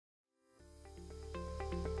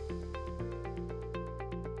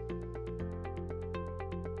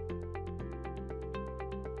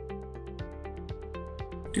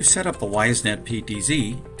To set up a Wisenet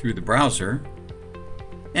PTZ through the browser,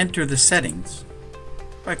 enter the settings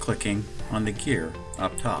by clicking on the gear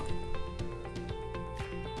up top.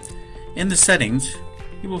 In the settings,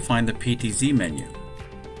 you will find the PTZ menu.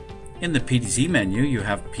 In the PTZ menu, you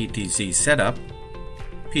have PTZ Setup,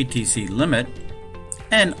 PTZ Limit,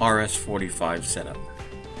 and RS-45 Setup.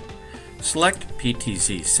 Select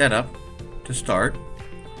PTZ Setup to start,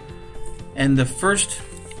 and the first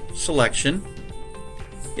selection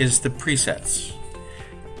is the presets.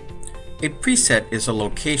 A preset is a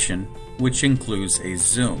location which includes a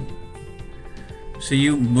zoom. So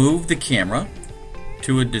you move the camera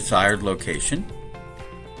to a desired location,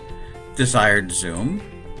 desired zoom,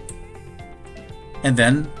 and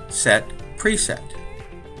then set preset.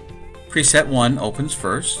 Preset 1 opens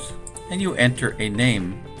first, and you enter a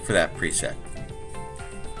name for that preset.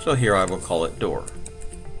 So here I will call it door.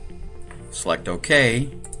 Select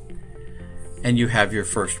OK, and you have your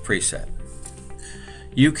first preset.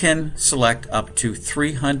 You can select up to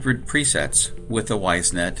 300 presets with the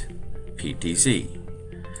Wisenet PTZ.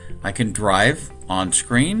 I can drive on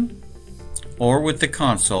screen or with the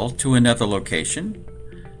console to another location,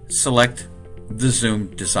 select the zoom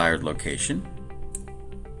desired location,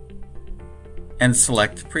 and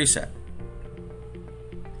select preset.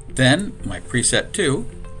 Then my preset 2,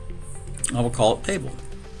 I will call it table.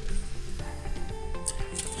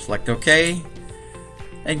 Select OK,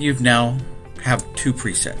 and you've now have 2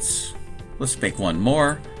 presets. Let's make one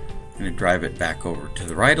more. I'm going to drive it back over to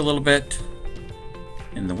the right a little bit.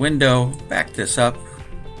 In the window, back this up,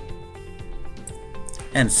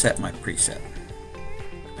 and set my preset.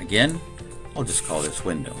 Again, I'll just call this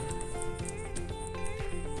window.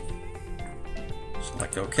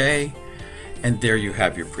 Select OK, and there you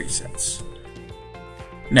have your presets.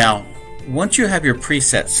 Now, once you have your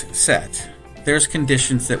presets set, there's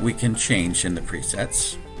conditions that we can change in the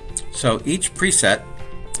presets. So each preset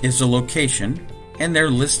is a location, and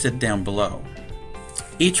they're listed down below.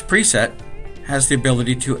 Each preset has the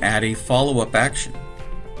ability to add a follow-up action.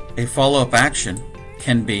 A follow-up action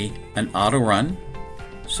can be an auto run.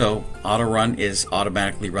 So auto run is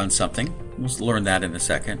automatically run something. We'll learn that in a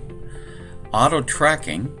second. Auto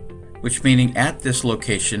tracking, which meaning at this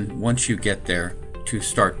location, once you get there, to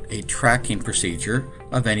start a tracking procedure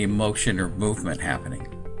of any motion or movement happening.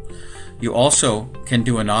 You also can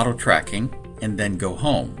do an auto tracking and then go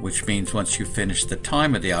home, which means once you finish the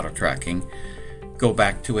time of the auto tracking, go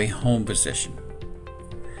back to a home position.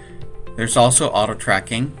 There's also auto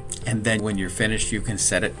tracking, and then when you're finished, you can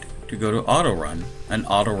set it to go to auto run. An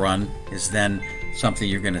auto run is then something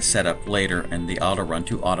you're going to set up later in the auto run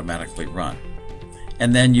to automatically run.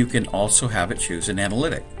 And then you can also have it choose an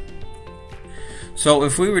analytic. So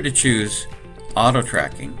if we were to choose auto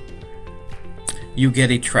tracking, you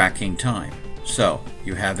get a tracking time. So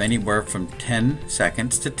you have anywhere from 10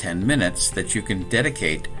 seconds to 10 minutes that you can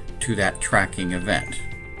dedicate to that tracking event.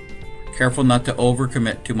 Careful not to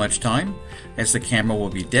overcommit too much time, as the camera will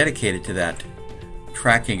be dedicated to that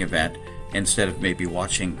tracking event instead of maybe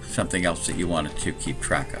watching something else that you wanted to keep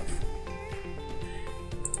track of.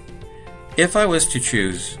 If I was to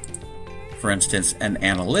choose, for instance, an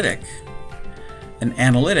analytic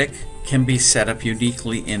can be set up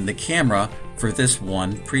uniquely in the camera for this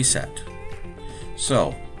one preset.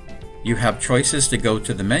 So you have choices to go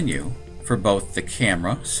to the menu for both the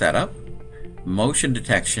camera setup, motion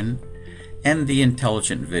detection, and the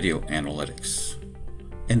intelligent video analytics.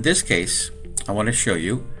 In this case, I want to show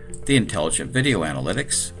you the intelligent video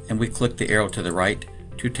analytics, and we click the arrow to the right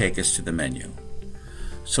to take us to the menu.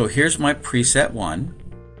 So here's my preset 1.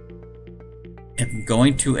 I'm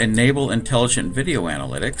going to enable intelligent video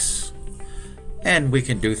analytics, and we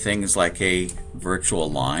can do things like a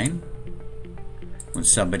virtual line. When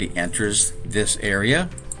somebody enters this area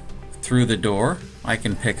through the door, I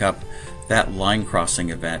can pick up that line crossing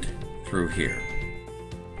event through here.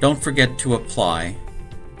 Don't forget to apply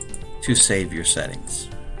to save your settings.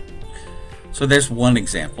 So there's one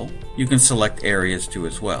example. You can select areas too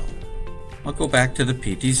as well. I'll go back to the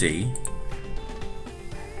PTZ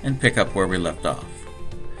and pick up where we left off.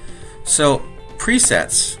 So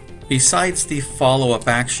presets, besides the follow-up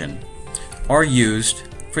action, are used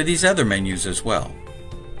for these other menus as well.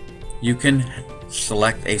 You can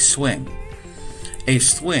select a swing. A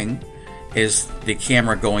swing is the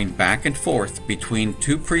camera going back and forth between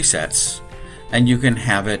 2 presets, and you can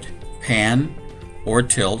have it pan or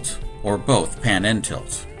tilt or both, pan and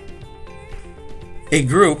tilt. A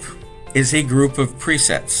group is a group of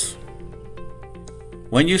presets.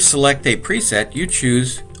 When you select a preset, you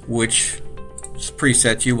choose which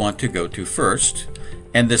preset you want to go to first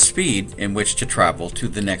and the speed in which to travel to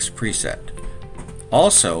the next preset.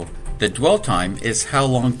 Also, the dwell time is how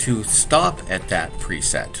long to stop at that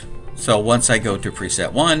preset. So once I go to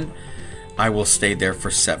preset 1, I will stay there for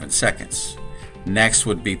 7 seconds. Next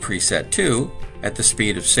would be preset 2 at the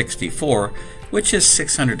speed of 64, which is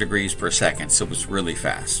 600 degrees per second, so it's really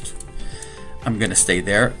fast. I'm going to stay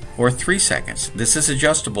there for 3 seconds. This is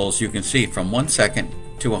adjustable, as you can see, from 1 second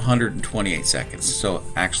to 128 seconds, so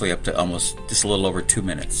actually up to almost just a little over 2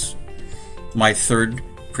 minutes. My third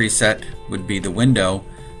preset would be the window,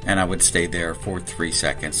 and I would stay there for 3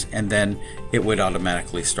 seconds, and then it would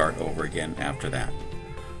automatically start over again after that.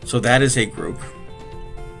 So that is a group.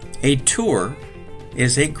 A tour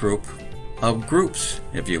is a group of groups,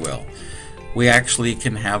 if you will. We actually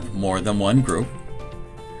can have more than one group.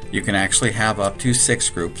 You can actually have up to 6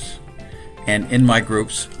 groups, and in my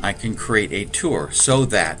groups I can create a tour so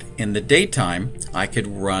that in the daytime I could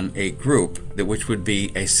run a group which would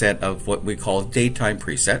be a set of what we call daytime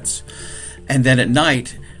presets, and then at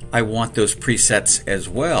night I want those presets as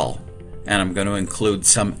well, and I'm going to include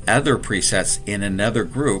some other presets in another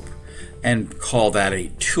group and call that a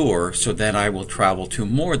tour. So then I will travel to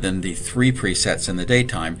more than the 3 presets in the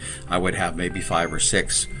daytime. I would have maybe 5 or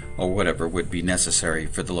 6 or whatever would be necessary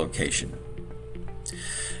for the location.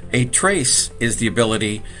 A trace is the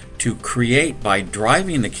ability to create by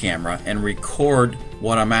driving the camera and record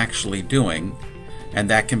what I'm actually doing, and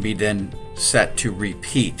that can be then set to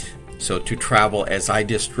repeat. So to travel as I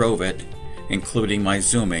just drove it, including my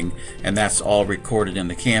zooming, and that's all recorded in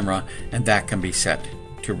the camera, and that can be set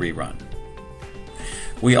to rerun.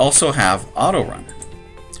 We also have auto run.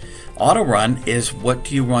 Auto run is what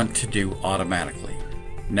do you want to do automatically.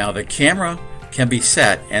 Now the camera can be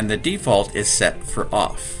set, and the default is set for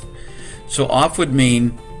off. So off would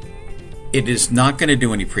mean it is not going to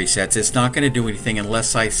do any presets. It's not going to do anything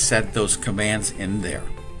unless I set those commands in there.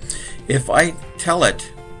 If I tell it,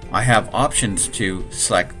 I have options to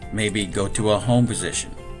select, maybe go to a home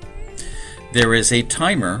position. There is a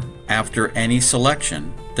timer after any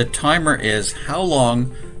selection. The timer is how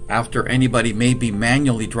long after anybody may be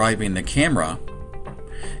manually driving the camera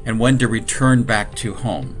and when to return back to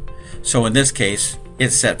home. So in this case,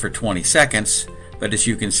 it's set for 20 seconds, but as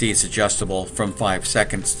you can see, it's adjustable from 5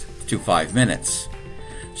 seconds to 5 minutes.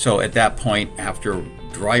 So at that point, after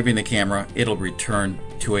driving the camera, it'll return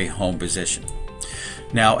to a home position.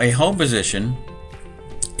 Now, a home position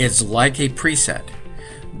is like a preset,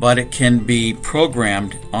 but it can be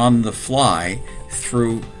programmed on the fly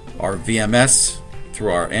through our VMS,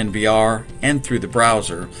 through our NVR, and through the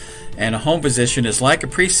browser. And a home position is like a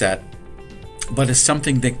preset, but it's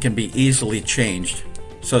something that can be easily changed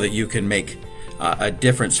so that you can make a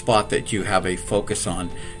different spot that you have a focus on,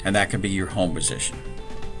 and that can be your home position.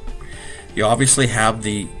 You obviously have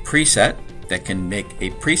the preset that can make a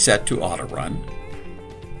preset to auto run.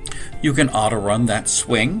 You can auto run that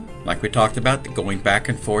swing, like we talked about, going back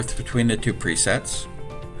and forth between the 2 presets.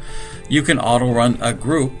 You can auto run a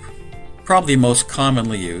group, probably most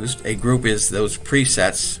commonly used. A group is those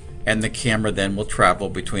presets, and the camera then will travel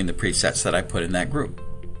between the presets that I put in that group.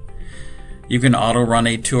 You can auto run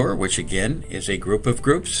a tour, which again is a group of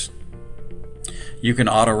groups. You can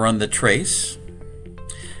auto run the trace,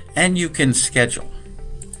 and you can schedule.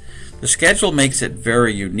 The schedule makes it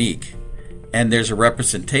very unique, and there's a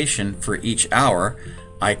representation for each hour.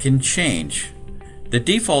 I can change. The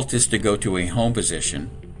default is to go to a home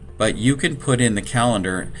position, but you can put in the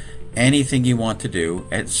calendar anything you want to do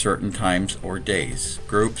at certain times or days.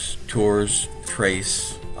 Groups, tours,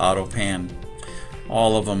 trace, auto pan,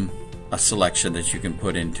 all of them a selection that you can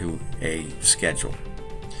put into a schedule.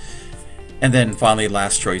 And then finally,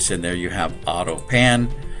 last choice in there, you have auto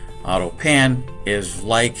pan. Auto pan is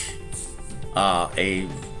like a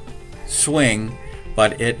swing,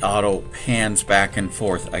 but it auto pans back and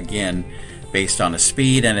forth again based on a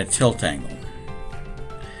speed and a tilt angle.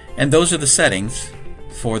 And those are the settings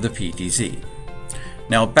for the PTZ.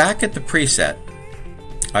 Now back at the preset,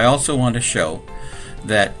 I also want to show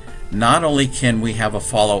that not only can we have a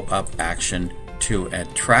follow-up action to a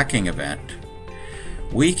tracking event,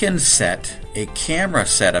 we can set a camera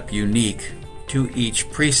setup unique to each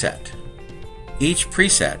preset. Each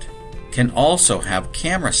preset can also have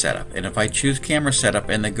camera setup, and if I choose camera setup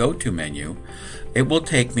in the go-to menu, it will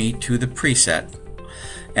take me to the preset.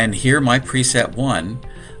 And here, my preset 1,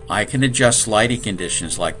 I can adjust lighting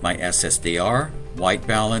conditions like my SSDR, white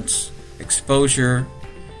balance, exposure,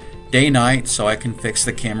 day-night, so I can fix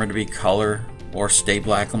the camera to be color or stay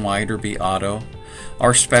black and white or be auto.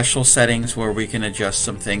 Our special settings where we can adjust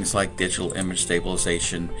some things like digital image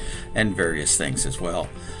stabilization and various things as well.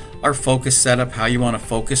 Our focus setup, how you want to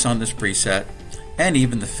focus on this preset, and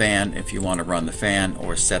even the fan if you want to run the fan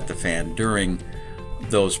or set the fan during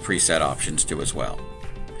those preset options do as well.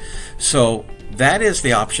 So that is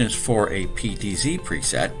the options for a PTZ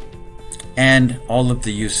preset and all of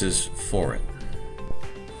the uses for it.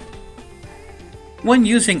 When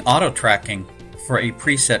using auto tracking for a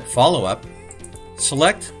preset follow-up,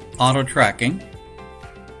 select auto tracking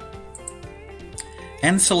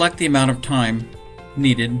and select the amount of time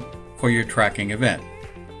needed for your tracking event.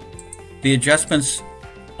 The adjustments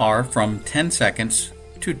are from 10 seconds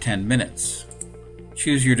to 10 minutes.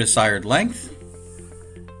 Choose your desired length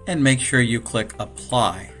and make sure you click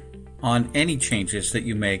apply on any changes that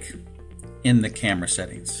you make in the camera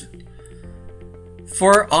settings.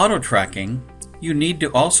 For auto tracking, you need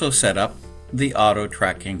to also set up the auto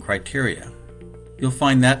tracking criteria. You'll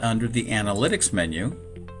find that under the analytics menu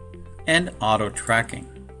and auto tracking.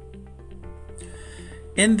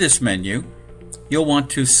 In this menu, you'll want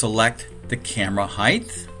to select the camera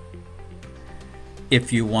height.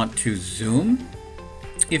 If you want to zoom,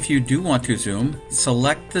 if you do want to zoom,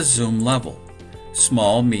 select the zoom level,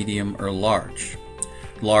 small, medium, or large.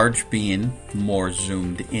 Large being more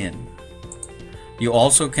zoomed in. You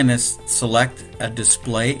also can select a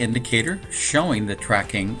display indicator showing the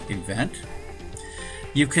tracking event.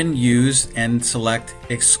 You can use and select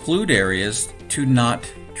exclude areas to not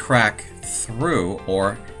track through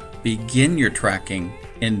or begin your tracking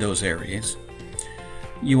in those areas.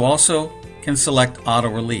 You also can select auto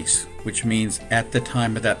release, which means at the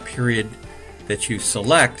time of that period that you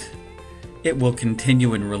select, it will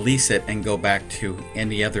continue and release it and go back to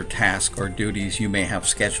any other task or duties you may have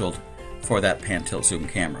scheduled for that pan tilt zoom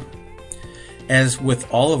camera. As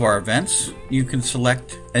with all of our events, you can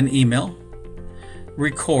select an email,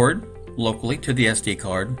 record locally to the SD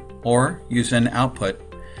card, or use an output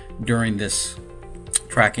during this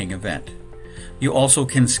tracking event. You also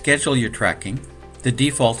can schedule your tracking. The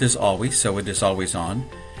default is always, so it is always on,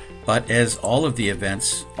 but as all of the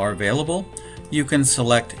events are available, you can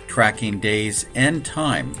select tracking days and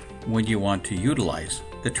time when you want to utilize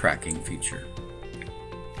the tracking feature.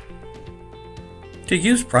 To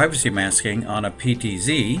use privacy masking on a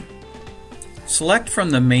PTZ, select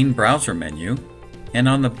from the main browser menu, and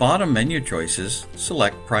on the bottom menu choices,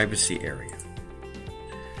 select Privacy Area.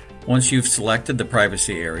 Once you've selected the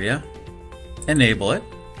privacy area, enable it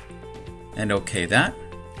and OK that.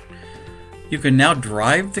 You can now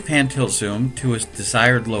drive the pan tilt zoom to its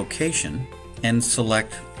desired location and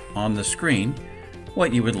select on the screen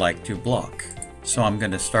what you would like to block. So I'm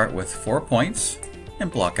going to start with 4 points and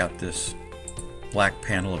block out this black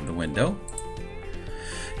panel of the window.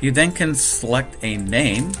 You then can select a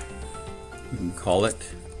name. You can call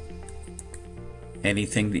it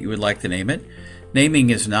anything that you would like to name it. Naming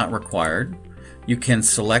is not required. You can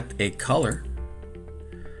select a color,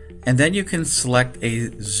 and then you can select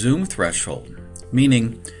a zoom threshold,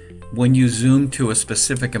 meaning when you zoom to a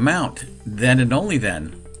specific amount, then and only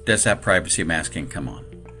then does that privacy masking come on.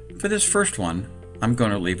 For this first one, I'm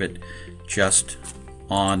going to leave it just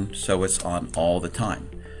on, so it's on all the time.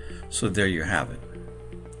 So there you have it.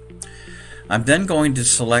 I'm then going to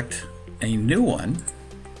select a new one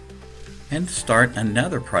and start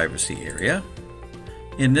another privacy area.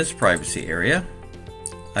 In this privacy area,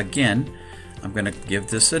 again, I'm going to give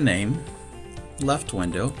this a name, left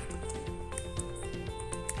window,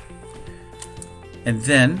 and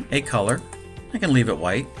then a color. I can leave it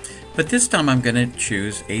white, but this time I'm going to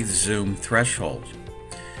choose a zoom threshold.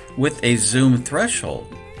 With a zoom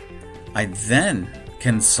threshold, I then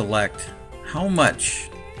can select how much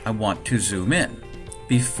I want to zoom in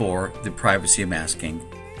before the privacy masking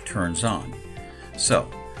turns on. So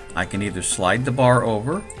I can either slide the bar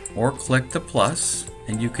over or click the plus,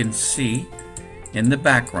 and you can see in the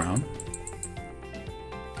background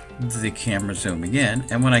the camera zooming in,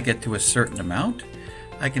 and when I get to a certain amount,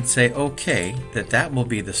 I can say OK, that will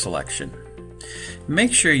be the selection.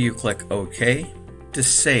 Make sure you click OK to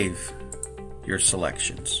save your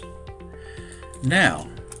selections. Now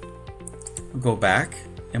we'll go back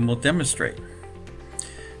and we'll demonstrate.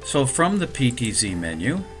 So from the PTZ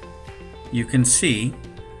menu, you can see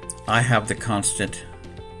I have the constant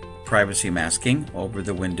privacy masking over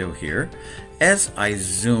the window here. As I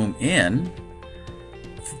zoom in,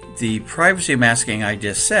 the privacy masking I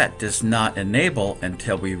just set does not enable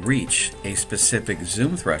until we reach a specific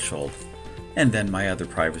zoom threshold, and then my other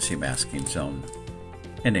privacy masking zone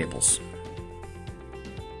enables.